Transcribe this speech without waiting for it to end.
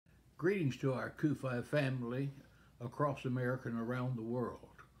Greetings to our CUFI family across America and around the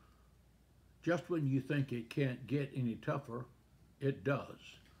world. Just when you think it can't get any tougher, it does.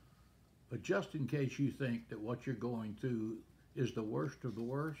 But just in case you think that what you're going through is the worst of the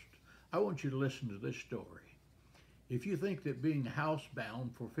worst, I want you to listen to this story. If you think that being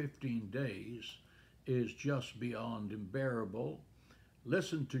housebound for 15 days is just beyond unbearable,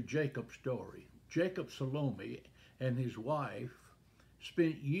 listen to Jacob's story. Jacob Salome and his wife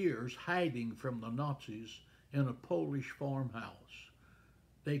spent years hiding from the Nazis in a Polish farmhouse.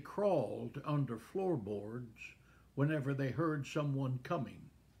 They crawled under floorboards whenever they heard someone coming.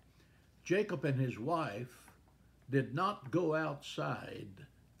 Jacob and his wife did not go outside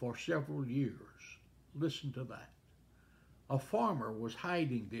for several years. Listen to that. A farmer was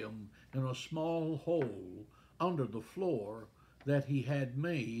hiding them in a small hole under the floor that he had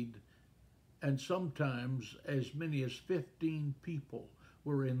made, and sometimes as many as 15 people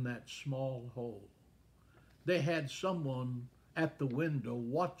were in that small hole. They had someone at the window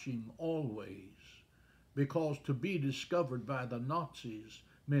watching always, because to be discovered by the Nazis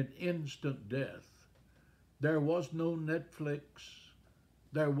meant instant death. There was no Netflix,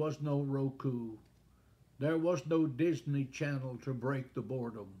 there was no Roku, there was no Disney Channel to break the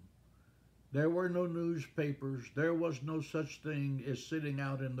boredom. There were no newspapers. There was no such thing as sitting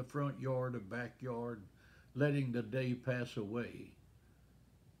out in the front yard or backyard, letting the day pass away.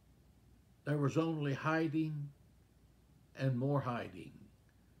 There was only hiding and more hiding.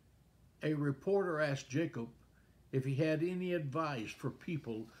 A reporter asked Jacob if he had any advice for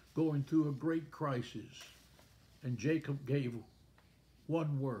people going through a great crisis, and Jacob gave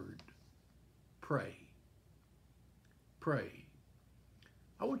one word: pray. Pray.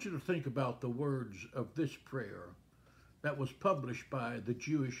 I want you to think about the words of this prayer that was published by the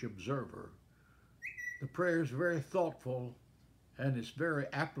Jewish Observer. The prayer is very thoughtful and it's very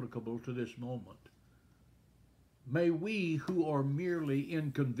applicable to this moment. May we who are merely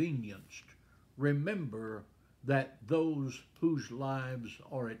inconvenienced remember that those whose lives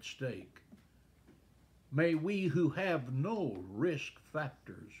are at stake. May we who have no risk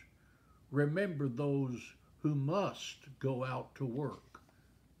factors remember those who must go out to work.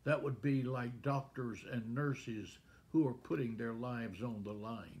 That would be like doctors and nurses who are putting their lives on the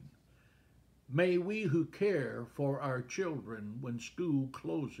line. May we who care for our children when school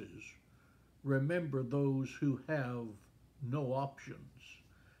closes remember those who have no options.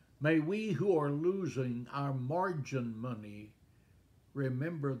 May we who are losing our margin money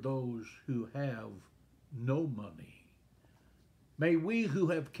remember those who have no money. May we who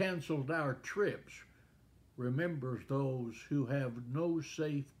have canceled our trips remember those who have no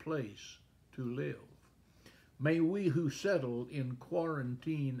safe place to live. May we who settle in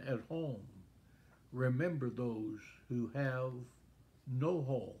quarantine at home remember those who have no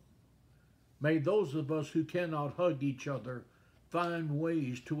home. May those of us who cannot hug each other find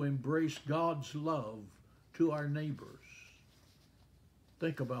ways to embrace God's love to our neighbors.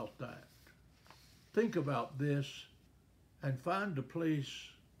 Think about that. Think about this and find a place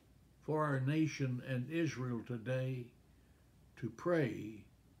for our nation and Israel today to pray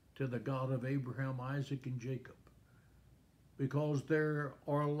to the God of Abraham, Isaac, and Jacob. Because there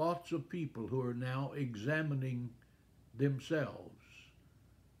are lots of people who are now examining themselves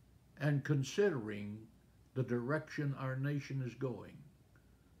and considering the direction our nation is going.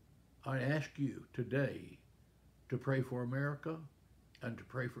 I ask you today to pray for America and to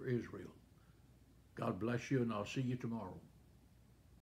pray for Israel. God bless you, and I'll see you tomorrow.